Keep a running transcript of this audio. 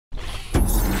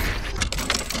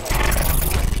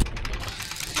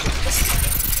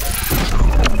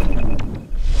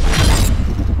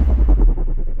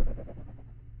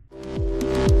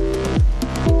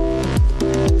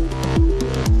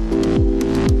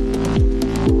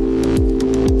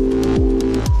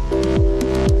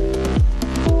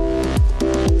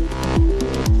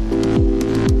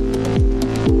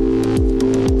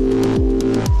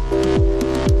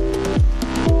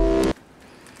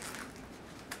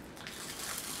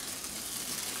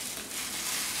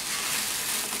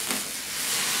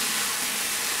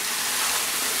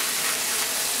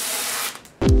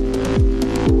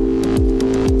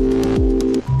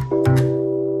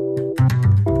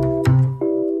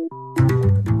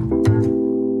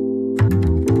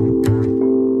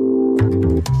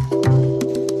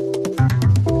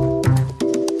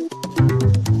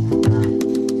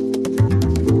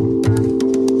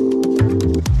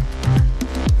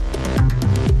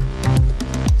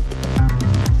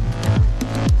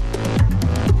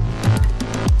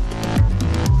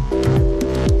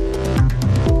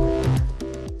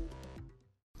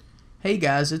Hey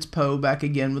guys, it's Poe back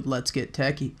again with Let's Get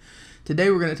Techy. Today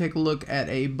we're going to take a look at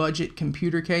a budget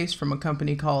computer case from a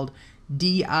company called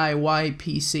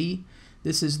DIYPC.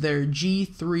 This is their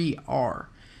G3-R.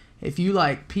 If you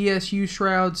like PSU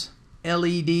shrouds,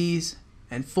 LEDs,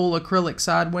 and full acrylic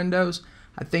side windows,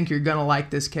 I think you're going to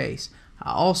like this case.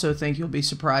 I also think you'll be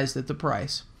surprised at the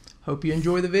price. Hope you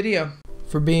enjoy the video.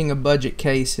 For being a budget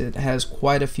case, it has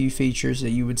quite a few features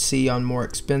that you would see on more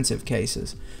expensive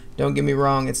cases. Don't get me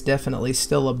wrong, it's definitely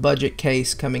still a budget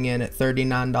case coming in at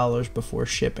 $39 before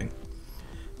shipping.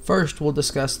 First, we'll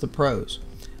discuss the pros.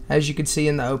 As you can see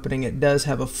in the opening, it does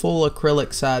have a full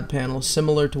acrylic side panel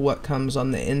similar to what comes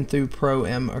on the Enthoo Pro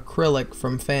M acrylic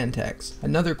from Fantex.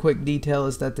 Another quick detail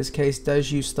is that this case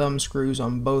does use thumb screws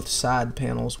on both side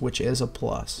panels, which is a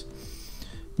plus.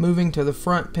 Moving to the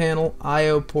front panel,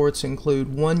 I/O ports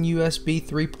include one USB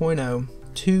 3.0,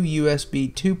 two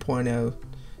USB 2.0,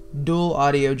 dual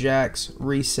audio jacks,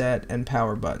 reset, and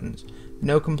power buttons.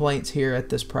 No complaints here at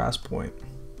this price point.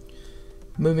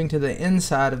 Moving to the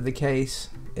inside of the case,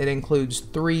 it includes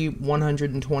three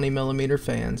 120mm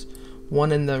fans,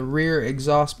 one in the rear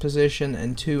exhaust position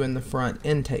and two in the front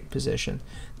intake position.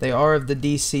 They are of the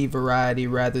DC variety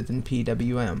rather than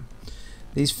PWM.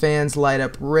 These fans light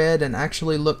up red and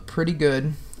actually look pretty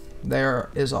good. There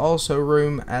is also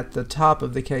room at the top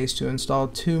of the case to install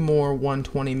two more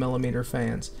 120mm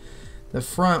fans. The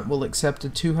front will accept a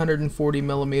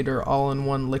 240mm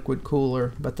all-in-one liquid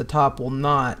cooler, but the top will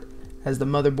not, as the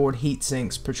motherboard heat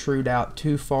sinks protrude out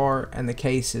too far and the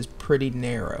case is pretty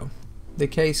narrow. The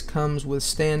case comes with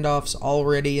standoffs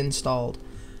already installed.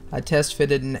 I test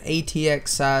fitted an ATX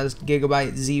sized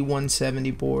Gigabyte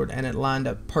Z170 board and it lined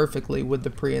up perfectly with the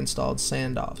pre-installed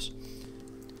standoffs.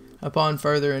 Upon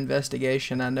further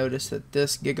investigation, I noticed that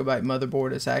this Gigabyte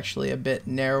motherboard is actually a bit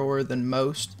narrower than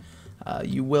most.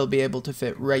 You will be able to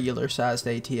fit regular sized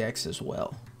ATX as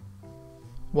well.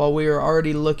 While we are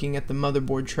already looking at the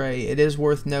motherboard tray, it is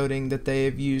worth noting that they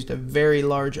have used a very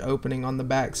large opening on the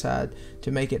backside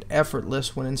to make it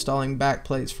effortless when installing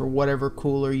backplates for whatever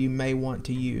cooler you may want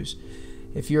to use.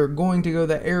 If you're going to go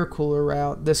the air cooler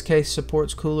route, this case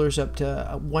supports coolers up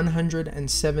to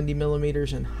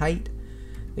 170mm in height.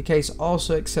 The case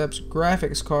also accepts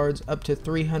graphics cards up to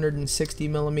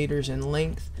 360mm in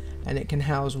length, and it can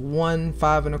house one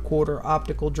 5 1/4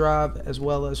 optical drive as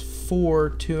well as four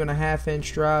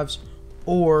 2.5-inch drives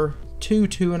or two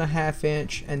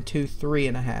 2.5-inch and two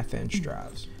 3.5-inch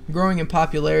drives. Growing in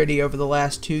popularity over the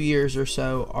last 2 years or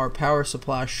so are power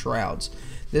supply shrouds.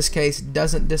 This case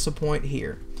doesn't disappoint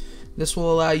here. This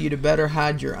will allow you to better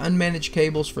hide your unmanaged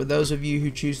cables for those of you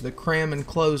who choose the cram and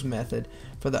close method.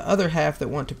 For the other half that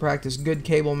want to practice good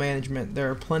cable management, there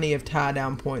are plenty of tie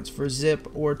down points for zip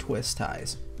or twist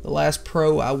ties. The last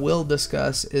pro I will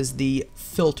discuss is the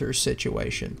filter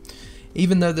situation.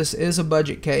 Even though this is a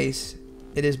budget case,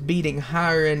 it is beating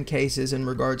higher end cases in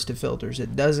regards to filters.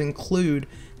 It does include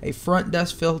a front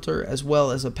dust filter as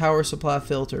well as a power supply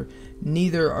filter.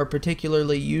 Neither are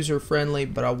particularly user friendly,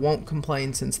 but I won't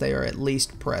complain since they are at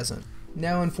least present.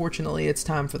 Now unfortunately it's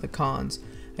time for the cons.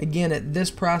 Again, at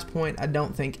this price point, I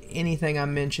don't think anything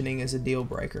I'm mentioning is a deal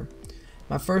breaker.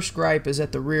 My first gripe is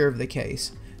at the rear of the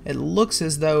case. It looks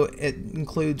as though it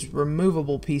includes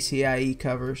removable PCIe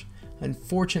covers.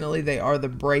 Unfortunately, they are the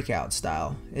breakout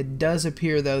style. It does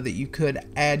appear though that you could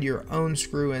add your own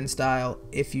screw-in style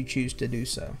if you choose to do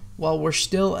so. While we're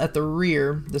still at the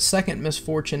rear, the second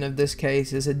misfortune of this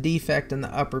case is a defect in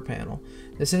the upper panel.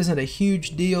 This isn't a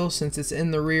huge deal since it's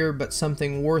in the rear, but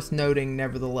something worth noting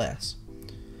nevertheless.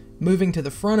 Moving to the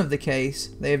front of the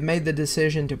case, they have made the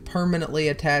decision to permanently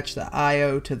attach the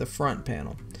I/O to the front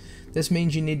panel. This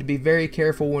means you need to be very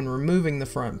careful when removing the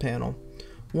front panel.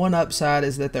 One upside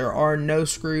is that there are no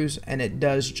screws and it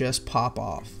does just pop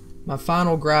off. My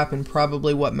final gripe, and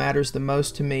probably what matters the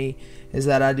most to me, is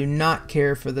that I do not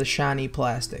care for the shiny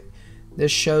plastic.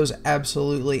 This shows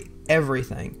absolutely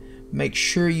everything. Make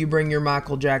sure you bring your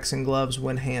Michael Jackson gloves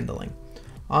when handling.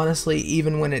 Honestly,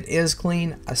 even when it is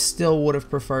clean, I still would have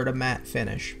preferred a matte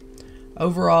finish.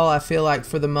 Overall, I feel like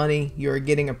for the money, you are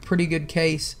getting a pretty good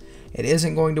case. It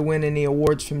isn't going to win any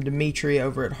awards from Dimitri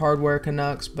over at Hardware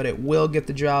Canucks, but it will get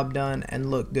the job done and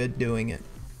look good doing it.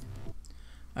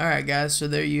 Alright guys, so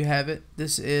there you have it.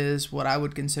 This is what I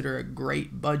would consider a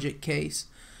great budget case.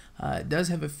 It does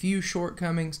have a few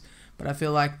shortcomings, but I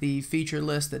feel like the feature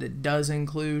list that it does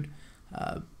include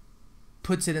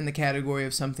puts it in the category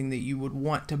of something that you would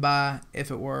want to buy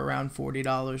if it were around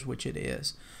 $40, which it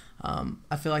is.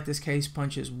 I feel like this case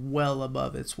punches well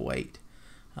above its weight.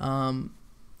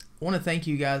 I want to thank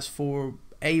you guys for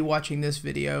A, watching this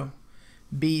video,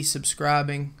 B,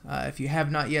 subscribing. If you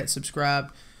have not yet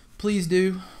subscribed, please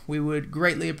do. We would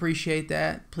greatly appreciate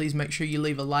that. Please make sure you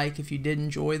leave a like if you did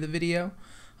enjoy the video.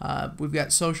 We've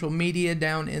got social media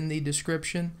down in the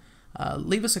description.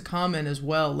 Leave us a comment as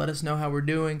well. Let us know how we're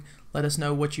doing. Let us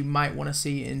know what you might want to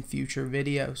see in future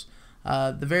videos.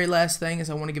 The very last thing is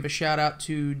I want to give a shout out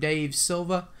to Dave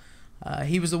Silva.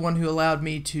 He was the one who allowed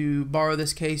me to borrow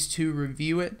this case to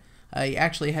review it. He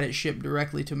actually had it shipped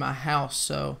directly to my house,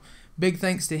 so big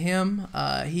thanks to him.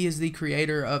 He is the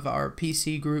creator of our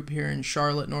PC group here in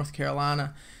Charlotte, North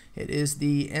Carolina. It is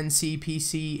the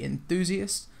NCPC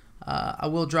Enthusiasts. I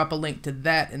will drop a link to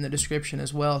that in the description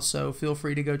as well, so feel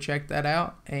free to go check that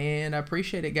out. And I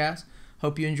appreciate it, guys.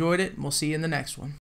 Hope you enjoyed it, and we'll see you in the next one.